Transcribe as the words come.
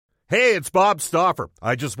Hey, it's Bob Stauffer.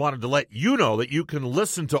 I just wanted to let you know that you can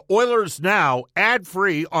listen to Oilers Now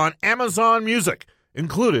ad-free on Amazon Music,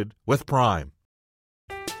 included with Prime.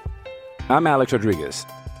 I'm Alex Rodriguez.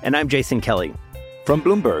 And I'm Jason Kelly. From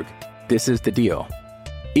Bloomberg, this is The Deal.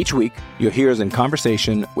 Each week, you'll hear us in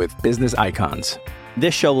conversation with business icons.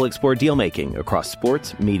 This show will explore deal-making across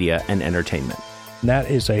sports, media, and entertainment.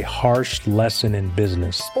 That is a harsh lesson in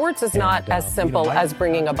business. Sports is not as simple as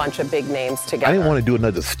bringing a bunch of big names together. I didn't want to do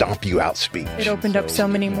another stomp you out speech. It opened up so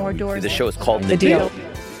many more doors. The show is called The Deal.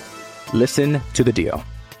 Listen to The Deal.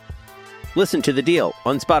 Listen to The Deal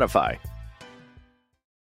on Spotify.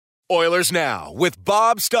 Oilers Now with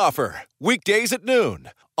Bob Stauffer. Weekdays at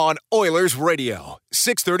noon on Oilers Radio,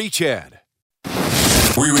 630 CHED.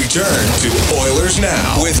 We return to Oilers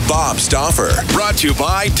Now with Bob Stauffer. Brought to you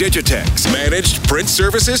by Digitex. Managed print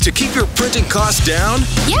services to keep your printing costs down?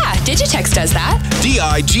 Yeah, Digitex does that.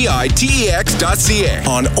 Digitex.ca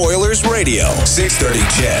on Oilers Radio, 630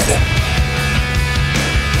 CHED.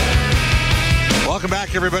 Welcome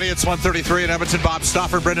back, everybody. It's 1:33 in Edmonton. Bob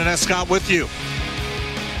Stauffer, Brendan Escott with you.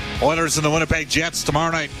 Oilers and the Winnipeg Jets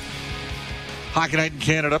tomorrow night. Hockey Night in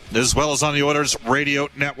Canada, as well as on the Oilers Radio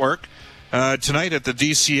Network. Tonight at the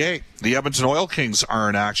DCA, the Edmonton Oil Kings are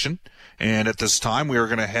in action. And at this time, we are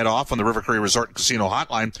going to head off on the River Cree Resort and Casino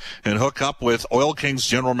hotline and hook up with Oil Kings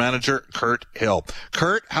General Manager Kirt Hill.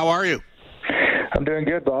 Kirt, how are you? I'm doing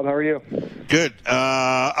good, Bob. How are you? Good.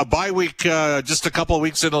 A bye week, just a couple of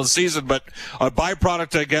weeks into the season, but a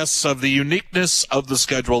byproduct, I guess, of the uniqueness of the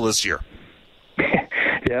schedule this year.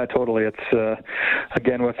 Yeah, totally. It's,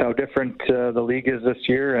 again, with how different the league is this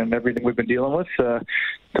year and everything we've been dealing with,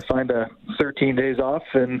 to find 13 days off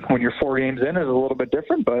and when you're 4 games in is a little bit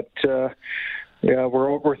different. But, yeah,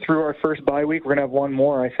 we're through our first bye week. We're going to have one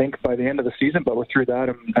more, I think, by the end of the season, but we're through that,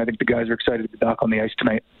 and I think the guys are excited to be back on the ice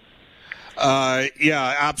tonight.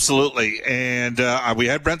 Yeah, absolutely. And we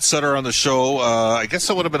had Brent Sutter on the show. I guess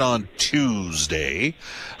that would have been on Tuesday.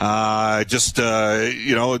 The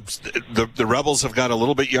Rebels have got a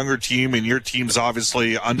little bit younger team, and your team's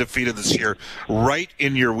obviously undefeated this year, right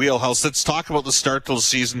in your wheelhouse. Let's talk about the start to the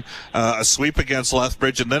season. A sweep against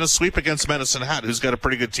Lethbridge, and then a sweep against Medicine Hat, who's got a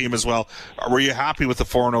pretty good team as well. Were you happy with the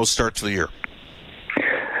 4-0 start to the year?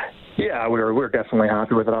 Yeah, we're definitely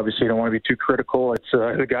happy with it. Obviously, you don't want to be too critical. It's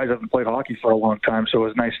the guys haven't played hockey for a long time, so it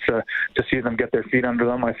was nice to see them get their feet under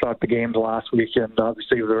them. I thought the games last weekend,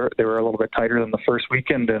 obviously, they were a little bit tighter than the first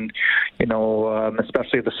weekend, and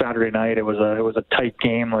especially the Saturday night, it was a tight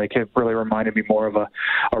game. Like, it really reminded me more of a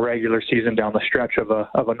regular season down the stretch of a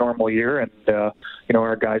normal year, and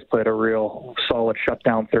our guys played a real solid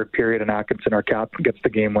shutdown third period, and Atkinson, our captain, gets the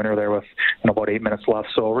game winner there with about 8 minutes left.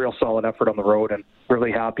 So a real solid effort on the road, and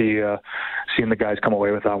really happy seeing the guys come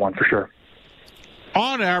away with that one for sure.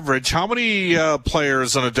 On average, how many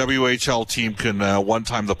players on a WHL team can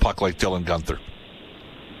one-time the puck like Dylan Guenther?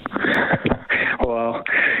 Well,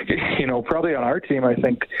 probably on our team, I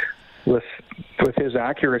think with his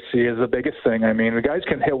accuracy is the biggest thing. I mean, the guys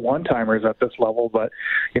can hit one-timers at this level, but,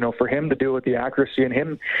 for him to do it with the accuracy,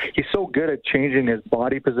 and he's so good at changing his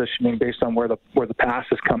body positioning based on where the pass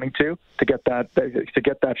is coming to get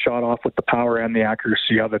that shot off with the power and the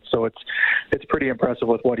accuracy of it. So it's pretty impressive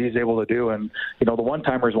with what he's able to do. And, the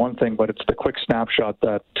one-timer is one thing, but it's the quick snapshot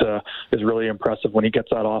that is really impressive when he gets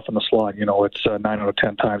that off in the slot. It's 9 out of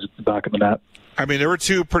 10 times at the back of the net. I mean, there were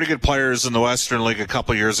two pretty good players in the Western League a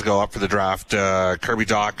couple of years ago up for the draft. Kirby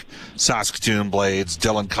Dach, Saskatoon Blades,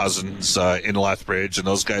 Dylan Cousins in Lethbridge, and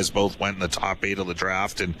those guys both went in the top 8 of the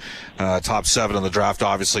draft and top 7 of the draft,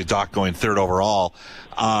 obviously Dach going 3rd overall.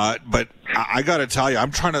 But I got to tell you,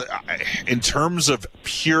 I'm trying to, in terms of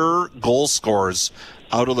pure goal scorers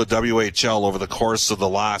out of the WHL over the course of the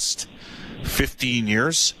last 15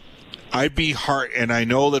 years, I'd be hard, and I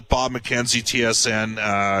know that Bob McKenzie,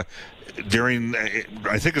 TSN, during,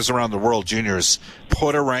 I think it was around the World Juniors,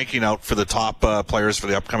 put a ranking out for the top players for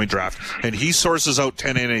the upcoming draft, and he sources out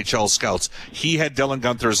 10 NHL scouts. He had Dylan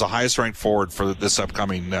Guenther as the highest ranked forward for this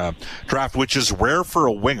upcoming draft, which is rare for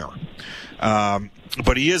a winger.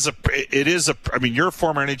 But you're a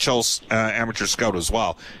former NHL amateur scout as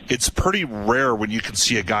well. It's pretty rare when you can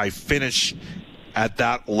see a guy finish at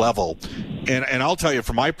that level. And I'll tell you,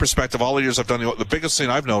 from my perspective, all the years I've done, the biggest thing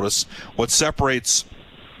I've noticed, what separates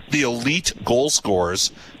the elite goal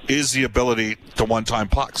scorers is the ability to one-time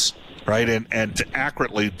pucks, right? And to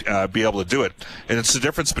accurately be able to do it. And it's the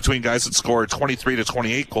difference between guys that score 23 to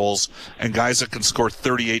 28 goals and guys that can score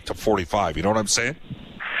 38 to 45. You know what I'm saying?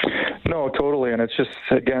 No, totally. absolutely. And it's just,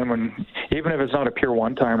 again, even if it's not a pure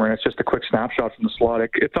one-timer and it's just a quick snapshot from the slot,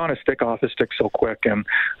 it's on his stick, off his stick so quick. And,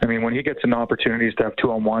 I mean, when he gets in opportunities to have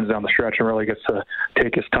 2-on-1s down the stretch and really gets to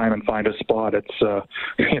take his time and find a spot,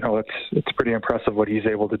 it's pretty impressive what he's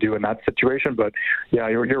able to do in that situation. But, yeah,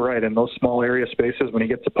 you're right. In those small area spaces, when he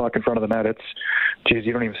gets the puck in front of the net,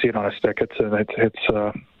 you don't even see it on a stick.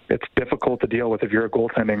 It's difficult to deal with if you're a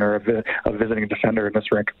goaltending or a visiting defender in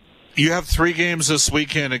this rink. You have 3 games this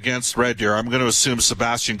weekend against Red Deer. I'm going to assume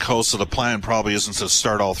Sebastian Cossa, the plan probably isn't to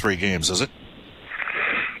start all 3 games, is it?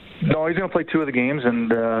 No, he's going to play 2 of the games,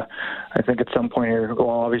 and I think at some point here, well,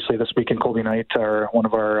 obviously this weekend, Colby Knight are one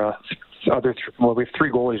of our we have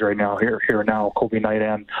 3 goalies right now here now, Colby Knight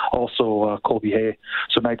and also Colby Hay.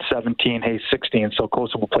 So Knight's 17, Hay's 16, so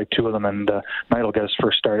Cossa will play 2 of them, and Knight will get his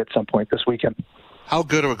first start at some point this weekend. How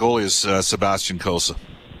good of a goalie is Sebastian Cossa?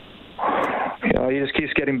 He just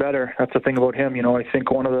keeps getting better. That's the thing about him. I think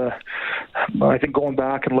going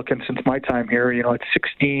back and looking since my time here, at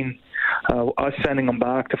 16, us sending him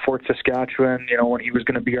back to Fort Saskatchewan, when he was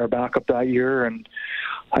going to be our backup that year, and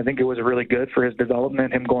I think it was really good for his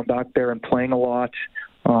development, him going back there and playing a lot.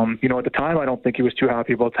 At the time, I don't think he was too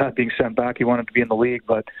happy about that being sent back. He wanted to be in the league,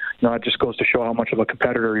 but it just goes to show how much of a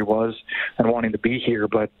competitor he was and wanting to be here.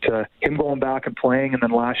 But him going back and playing, and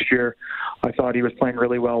then last year, I thought he was playing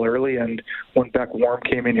really well early. And when Beck Warm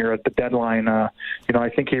came in here at the deadline, I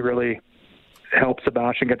think he really help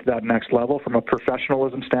Sebastian get to that next level from a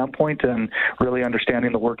professionalism standpoint and really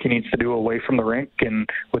understanding the work he needs to do away from the rink and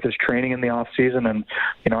with his training in the off season. And,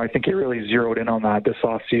 I think he really zeroed in on that this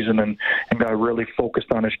off season and got really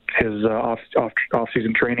focused on his off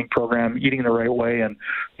season training program, eating the right way. And,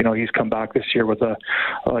 he's come back this year with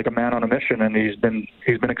like a man on a mission, and he's been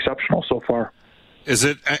exceptional so far. Is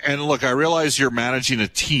it, and look, I realize you're managing a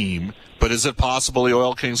team, but is it possible the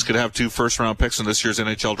Oil Kings could have 2 first-round picks in this year's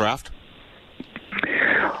NHL draft?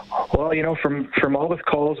 Well, from all the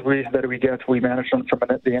calls that we get, we manage them from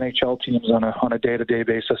the NHL teams on a day-to-day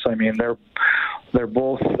basis. I mean, they're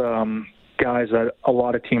both guys that a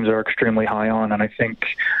lot of teams are extremely high on, and I think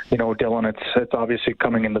Dylan, it's obviously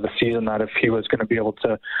coming into the season that if he was going to be able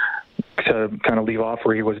to kind of leave off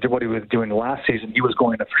what he was doing last season, he was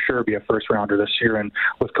going to for sure be a first rounder this year. And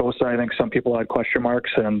with Cossa, I think some people had question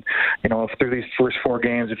marks, and if through these first 4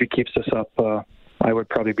 games, if he keeps this up, I would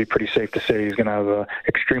probably be pretty safe to say he's going to have an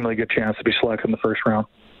extremely good chance to be selected in the first round.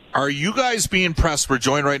 Are you guys being pressed? We're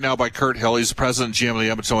joined right now by Kurt Hill. He's the president and GM of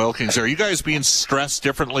the Edmonton Oil Kings. Are you guys being stressed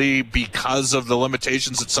differently because of the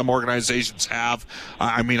limitations that some organizations have?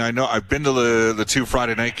 I mean, I know I've been to the 2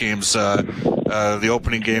 Friday night games, the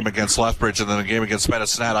opening game against Lethbridge and then the game against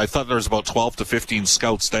Medicine Hat. I thought there was about 12 to 15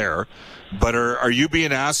 scouts there. But are you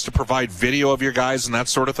being asked to provide video of your guys and that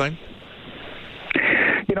sort of thing?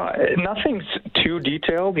 Nothing's too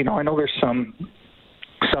detailed. I know there's some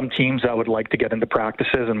teams that would like to get into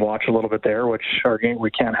practices and watch a little bit there, which we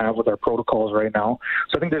can't have with our protocols right now.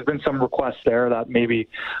 So I think there's been some requests there that maybe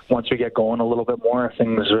once we get going a little bit more, if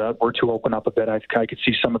things were to open up a bit, I could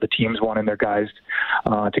see some of the teams wanting their guys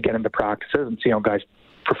to get into practices and see how guys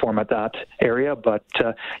perform at that area. But,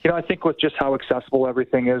 I think with just how accessible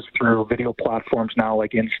everything is through video platforms now,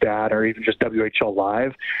 like Instat or even just WHL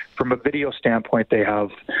Live, from a video standpoint, they have,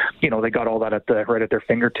 they got all that right at their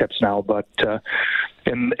fingertips now. But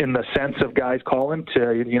in the sense of guys calling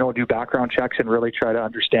to, do background checks and really try to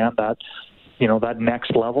understand that, that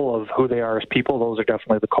next level of who they are as people, those are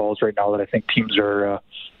definitely the calls right now that I think teams are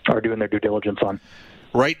doing their due diligence on.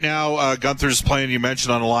 Right now, Gunther's playing, you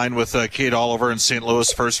mentioned, on a line with Kate Oliver in St.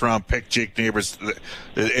 Louis, first-round pick, Jake Neighbors.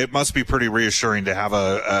 It must be pretty reassuring to have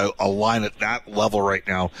a line at that level right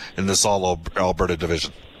now in this all-Alberta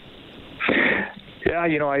division. Yeah,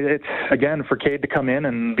 it's, again, for Cade to come in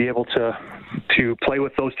and be able to play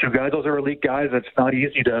with those 2 guys. Those are elite guys. It's not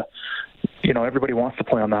easy to, everybody wants to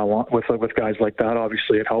play on that one with guys like that.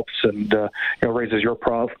 Obviously, it helps and raises your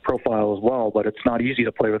profile as well. But it's not easy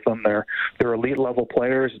to play with them. They're elite level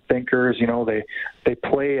players, thinkers. They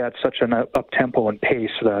play at such an up tempo and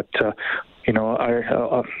pace that.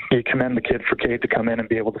 I commend the kid for Cade to come in and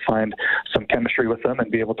be able to find some chemistry with them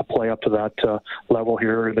and be able to play up to that level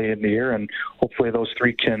here early in the year, and hopefully those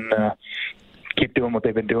 3 can keep doing what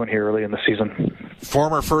they've been doing here early in the season.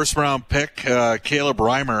 Former first-round pick Caleb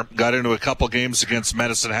Reimer got into a couple games against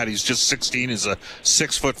Medicine Hat. He's just 16. He's a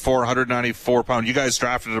 6'4", 194-pound. You guys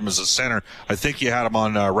drafted him as a center. I think you had him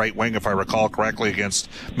on right wing, if I recall correctly, against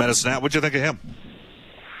Medicine Hat. What'd you think of him?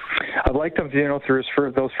 I've liked him,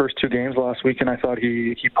 through those first two games last week, and I thought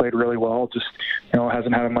he played really well. Just,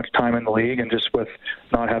 hasn't had much time in the league, and just with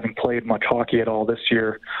not having played much hockey at all this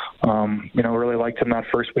year, really liked him that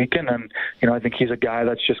first weekend. And I think he's a guy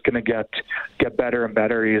that's just going to get better and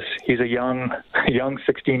better. He's a young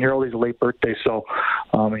 16-year-old. He's a late birthday, so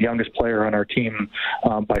the youngest player on our team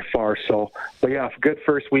by far. So, but yeah, good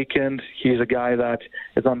first weekend. He's a guy that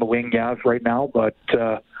is on the wing, right now, but.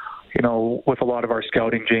 With a lot of our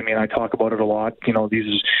scouting, Jamie and I talk about it a lot.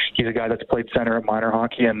 He's a guy that's played center at minor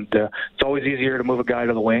hockey, and it's always easier to move a guy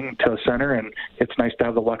to the wing to center, and it's nice to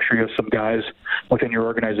have the luxury of some guys within your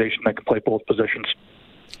organization that can play both positions.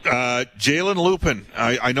 Jalen Lupin,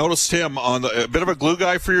 I noticed him on a bit of a glue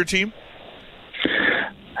guy for your team.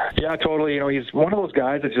 Yeah, totally. He's one of those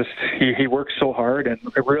guys that just he works so hard and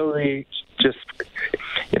really just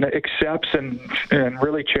accepts and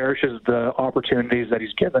really cherishes the opportunities that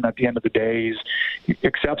he's given. At the end of the day, he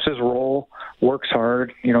accepts his role, works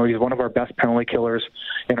hard. He's one of our best penalty killers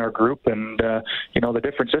in our group, and the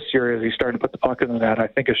difference this year is he's starting to put the puck in the net. I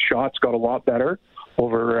think his shots got a lot better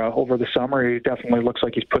over the summer. He definitely looks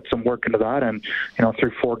like he's put some work into that, and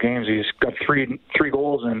through 4 games he's got three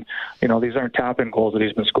goals, and these aren't tap-in goals that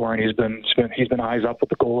he's been scoring. He's been eyes up with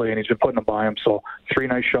the goalie, and he's been putting them by him. So 3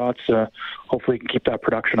 nice shots. Hopefully he can keep that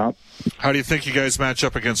production up. How do you think you guys match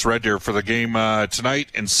up against Red Deer for the game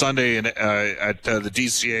tonight and Sunday and at the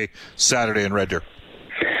DCA Saturday in Red Deer?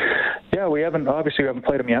 Yeah, we haven't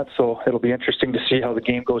played them yet, so it'll be interesting to see how the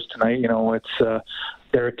game goes tonight.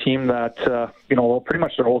 They're a team that, pretty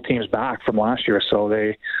much their whole team's back from last year. So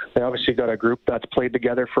they obviously got a group that's played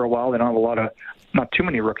together for a while. They don't have not too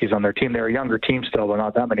many rookies on their team. They're a younger team still, but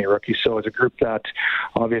not that many rookies. So it's a group that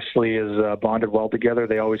obviously is bonded well together.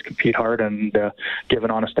 They always compete hard and give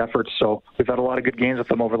an honest effort. So we've had a lot of good games with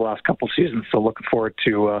them over the last couple of seasons. So looking forward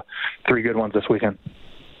to 3 good ones this weekend.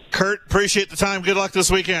 Kurt, appreciate the time. Good luck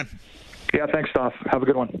this weekend. Yeah, thanks, Stoff. Have a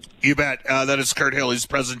good one. You bet. That is Kurt Hill. He's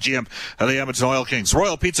president GM of the Edmonton Oil Kings.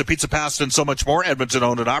 Royal Pizza, pizza pasta, and so much more. Edmonton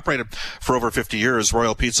owned and operated for over 50 years.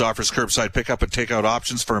 Royal Pizza offers curbside pickup and takeout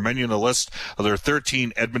options. For a menu and a list of their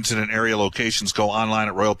 13 Edmonton and area locations, go online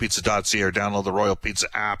at royalpizza.ca or download the Royal Pizza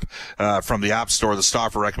app from the App Store. The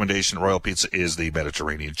Stauffer recommendation, Royal Pizza is the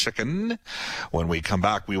Mediterranean chicken. When we come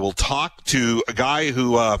back, we will talk to a guy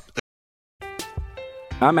who...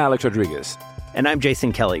 I'm Alex Rodriguez. And I'm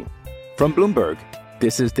Jason Kelly. From Bloomberg,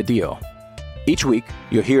 this is The Deal. Each week,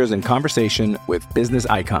 you'll hear us in conversation with business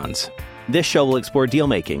icons. This show will explore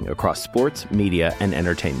deal-making across sports, media, and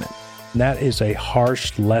entertainment. That is a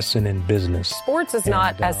harsh lesson in business. Sports is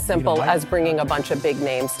not as simple as bringing a bunch of big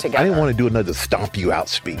names together. I didn't want to do another stomp you out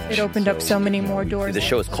speech. It opened up so many more doors. The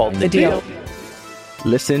show is called The Deal.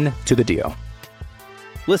 Listen to The Deal.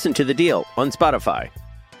 Listen to The Deal on Spotify.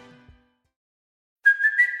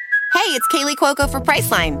 Hey, it's Kaylee Cuoco for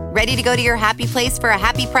Priceline. Ready to go to your happy place for a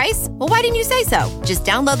happy price? Well, why didn't you say so? Just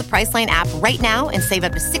download the Priceline app right now and save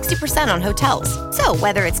up to 60% on hotels. So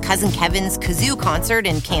whether it's Cousin Kevin's Kazoo Concert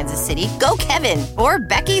in Kansas City, go Kevin, or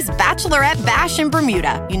Becky's Bachelorette Bash in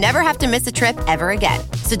Bermuda, you never have to miss a trip ever again.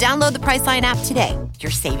 So download the Priceline app today.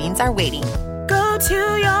 Your savings are waiting. Go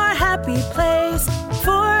to your happy place for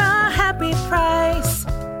a happy price.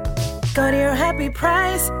 Go to your happy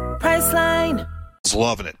price, Priceline.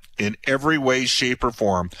 Loving it in every way, shape, or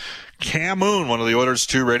form. Cam Moon, one of the Oilers'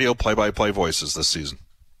 2 radio play-by-play voices this season.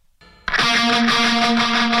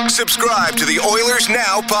 Subscribe to the Oilers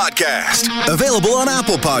Now podcast. Available on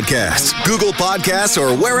Apple Podcasts, Google Podcasts,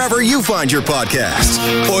 or wherever you find your podcasts.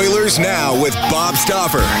 Oilers Now with Bob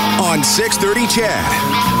Stauffer on 630 CHED.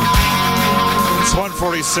 It's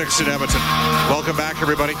 1:46 in Edmonton. Welcome back,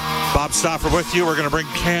 everybody. Bob Stauffer with you. We're going to bring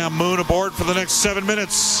Cam Moon aboard for the next 7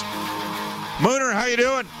 minutes. Mooner, how you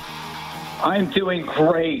doing? I'm doing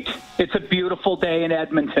great. It's a beautiful day in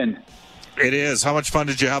Edmonton. It is. How much fun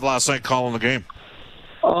did you have last night calling the game?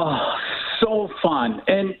 Oh, so fun.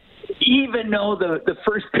 And even though the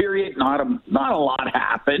first period, not a lot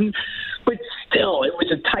happened, but still, it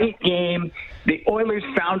was a tight game. The Oilers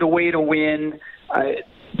found a way to win.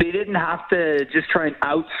 They didn't have to just try and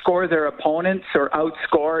outscore their opponents or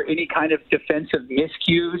outscore any kind of defensive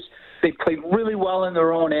miscues. They played really well in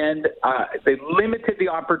their own end. They limited the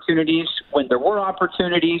opportunities when there were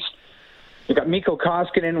opportunities. You got Mikko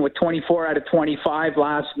Koskinen with 24 out of 25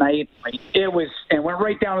 last night. It went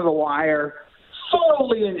right down to the wire.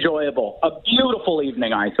 Thoroughly enjoyable. A beautiful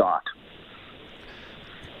evening, I thought.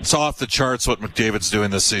 It's off the charts what McDavid's doing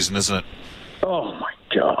this season, isn't it? Oh, my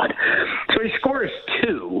God. So he scores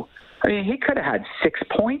 2. I mean, he could have had 6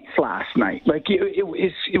 points last night. Like, it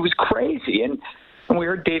was crazy. And And we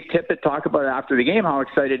heard Dave Tippett talk about it after the game, how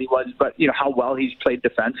excited he was, but how well he's played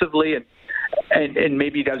defensively, and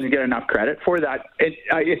maybe he doesn't get enough credit for that. And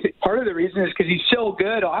I guess part of the reason is because he's so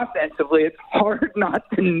good offensively. It's hard not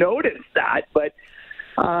to notice that. But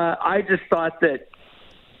I just thought that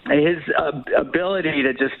his ability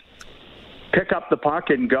to just pick up the puck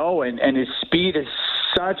and go, and his speed is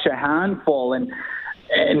such a handful, and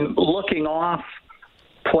looking off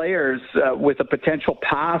players with a potential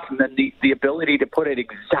pass, and then the ability to put it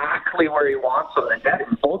exactly where he wants them. And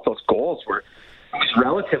that, both those goals were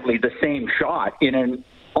relatively the same shot in an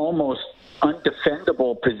almost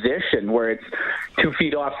undefendable position where it's 2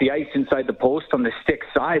 feet off the ice inside the post on the stick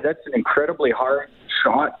side. That's an incredibly hard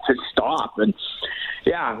shot to stop. And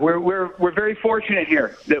yeah, we're very fortunate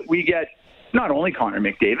here that we get not only Connor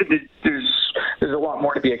McDavid. There's a lot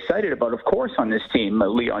more to be excited about, of course, on this team.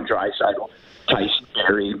 Leon Draisaitl, Tyson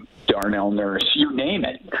Barrie, Darnell Nurse, you name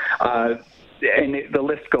it. And the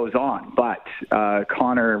list goes on. But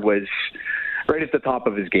Connor was right at the top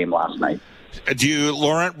of his game last night.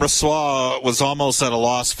 Laurent Brossoit was almost at a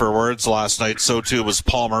loss for words last night. So too was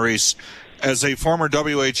Paul Maurice. As a former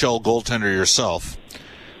WHL goaltender yourself,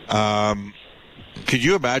 could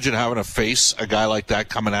you imagine having to face a guy like that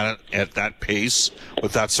coming at it at that pace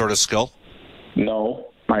with that sort of skill? No.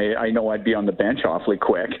 I know I'd be on the bench awfully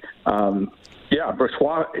quick. Yeah,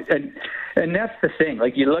 Brossoit, and that's the thing.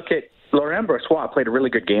 Like, you look at Laurent Brossoit played a really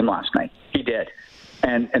good game last night. He did.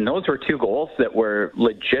 And those were 2 goals that were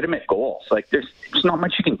legitimate goals. Like, there's not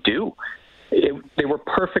much you can do. They were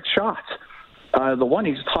perfect shots. The one,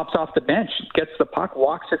 he just hops off the bench, gets the puck,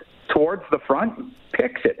 walks it towards the front, and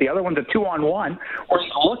picks it. The other one's a 2-on-1 where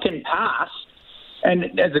he's looking past.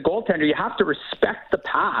 And as a goaltender, you have to respect the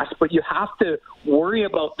pass, but you have to worry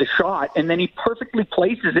about the shot. And then he perfectly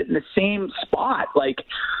places it in the same spot. Like,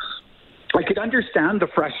 I could understand the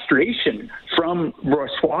frustration from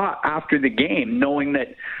Brossoit after the game, knowing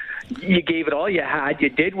that you gave it all you had, you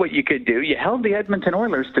did what you could do, you held the Edmonton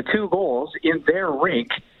Oilers to 2 goals in their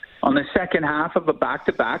rink on the second half of a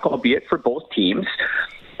back-to-back, albeit for both teams,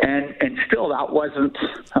 and still that wasn't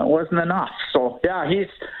enough. So yeah, he's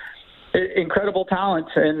incredible talent,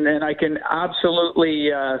 and I can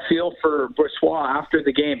absolutely feel for Brossoit after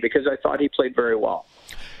the game because I thought he played very well.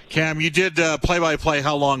 Cam, you did play-by-play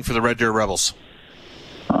how long for the Red Deer Rebels?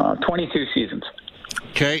 22 seasons.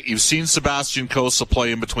 Okay, you've seen Sebastian Cossa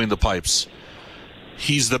play in between the pipes.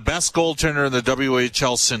 He's the best goaltender in the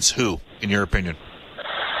WHL since who, in your opinion?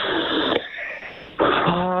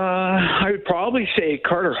 I would probably say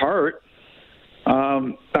Carter Hart.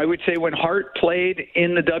 I would say when Hart played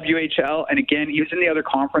in the WHL, and again, he was in the other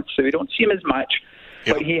conference, so we don't see him as much,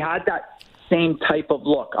 but he had that same type of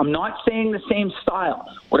look. I'm not saying the same style.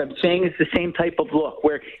 What I'm saying is the same type of look,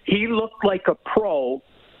 where he looked like a pro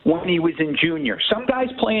when he was in junior. Some guys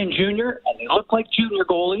play in junior, and they look like junior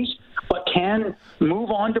goalies, but can move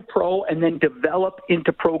on to pro and then develop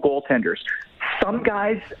into pro goaltenders. Some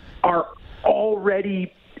guys are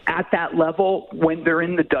already at that level when they're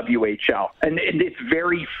in the WHL. And it's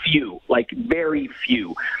very few, very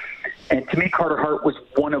few. And to me, Carter Hart was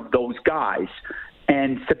one of those guys.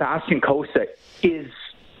 And Sebastian Cossa is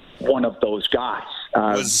one of those guys.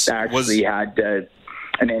 Had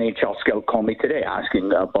an NHL scout call me today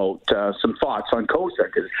asking about some thoughts on Cossa,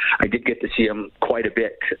 because I did get to see him quite a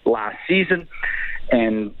bit last season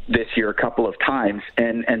and this year a couple of times.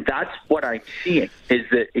 And that's what I'm seeing, is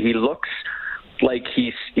that he looks like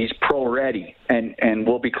he's pro ready and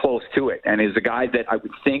will be close to it, and is a guy that I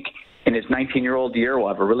would think in his 19-year-old year will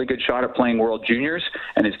have a really good shot at playing World Juniors,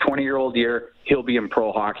 and his 20-year-old year he'll be in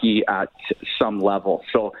pro hockey at some level.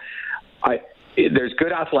 So there's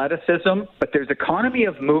good athleticism, but there's economy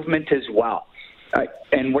of movement as well.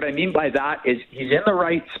 And what I mean by that is he's in the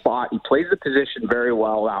right spot. He plays the position very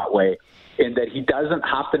well that way, in that he doesn't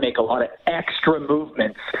have to make a lot of extra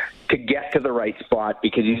movements to get to the right spot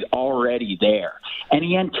because he's already there. And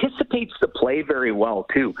he anticipates the play very well,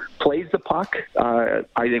 too. Plays the puck, I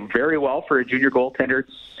think, very well for a junior goaltender.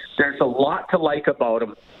 There's a lot to like about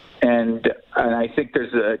him, and I think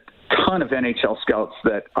there's a ton of NHL scouts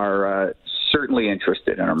that are certainly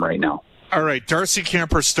interested in him right now. All right, Darcy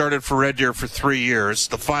Kemper started for Red Deer for 3 years.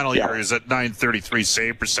 The final year is at .933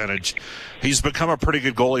 save percentage. He's become a pretty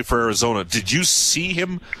good goalie for Arizona. Did you see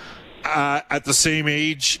him at the same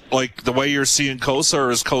age, like the way you're seeing Cossa, or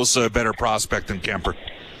is Cossa a better prospect than Kemper?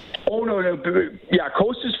 Oh, no. Yeah,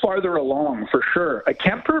 Kossa's farther along, for sure.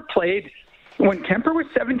 Kemper played, when Kemper was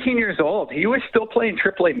 17 years old, he was still playing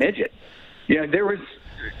AAA midget.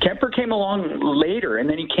 Kemper came along later, and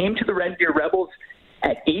then he came to the Red Deer Rebels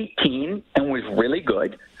at 18 and was really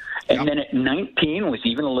good. And then at 19 was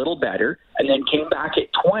even a little better, and then came back at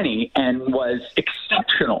 20 and was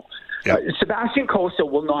exceptional. Sebastian Cossa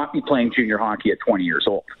will not be playing junior hockey at 20 years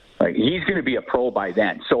old. Like, he's going to be a pro by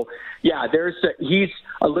then. So, yeah, he's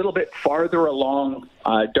a little bit farther along.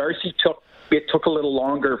 Darcy took a little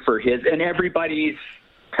longer for his, and everybody's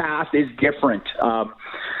path is different.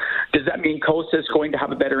 Does that mean Cossa is going to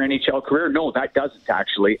have a better NHL career? No, that doesn't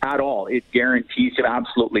actually at all. It guarantees him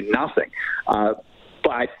absolutely nothing.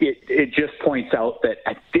 But it just points out that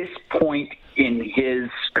at this point in his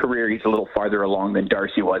career, he's a little farther along than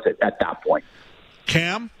Darcy was at that point.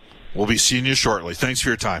 Cam, we'll be seeing you shortly. Thanks for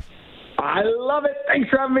your time. I love it. Thanks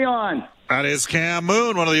for having me on. That is Cam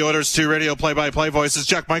Moon, one of the Oilers 2 radio play-by-play voices.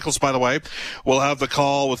 Jack Michaels, by the way, will have the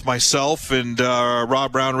call with myself and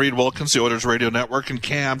Rob Brown, Reed Wilkins, the Oilers Radio Network, and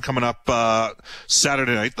Cam coming up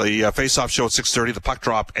Saturday night, the face-off show at 6:30, the puck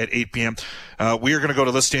drop at 8 p.m. We are going to go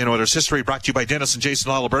to This Day in Oilers History, brought to you by Dennis and Jason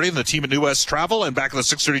Laliberti and the team at New West Travel. And back in the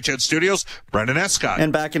 6:30 CHED Studios, Brendan Escott.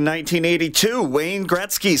 And back in 1982, Wayne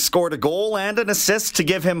Gretzky scored a goal and an assist to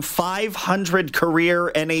give him 500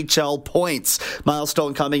 career NHL points.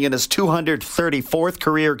 Milestone coming in his 234th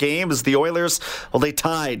career game as the Oilers, they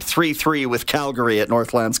tied 3-3 with Calgary at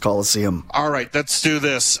Northlands Coliseum. All right, let's do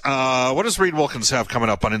this. What does Reed Wilkins have coming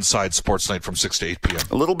up on Inside Sports Night from 6 to 8 p.m.?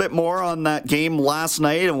 A little bit more on that game last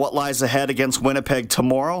night and what lies ahead against Winnipeg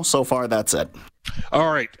tomorrow. So far, that's it.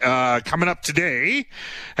 All right, coming up today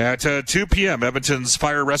at 2 p.m., Edmonton's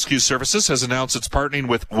Fire Rescue Services has announced it's partnering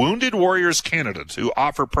with Wounded Warriors Canada to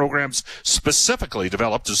offer programs specifically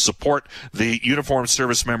developed to support the uniformed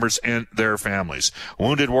service members and their families.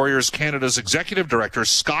 Wounded Warriors Canada's Executive Director,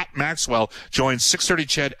 Scott Maxwell, joins 6:30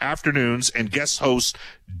 CHED afternoons and guest host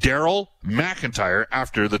Daryl McIntyre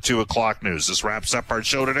after the 2 o'clock news. This wraps up our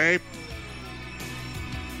show today.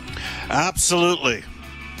 Absolutely.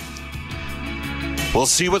 We'll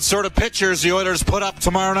see what sort of pictures the Oilers put up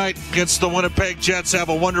tomorrow night against the Winnipeg Jets. Have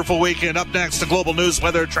a wonderful weekend. Up next, the Global News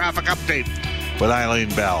Weather Traffic Update with Eileen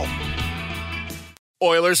Bell.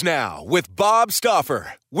 Oilers Now with Bob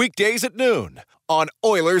Stauffer. Weekdays at noon on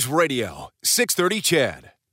Oilers Radio, 630 CHED.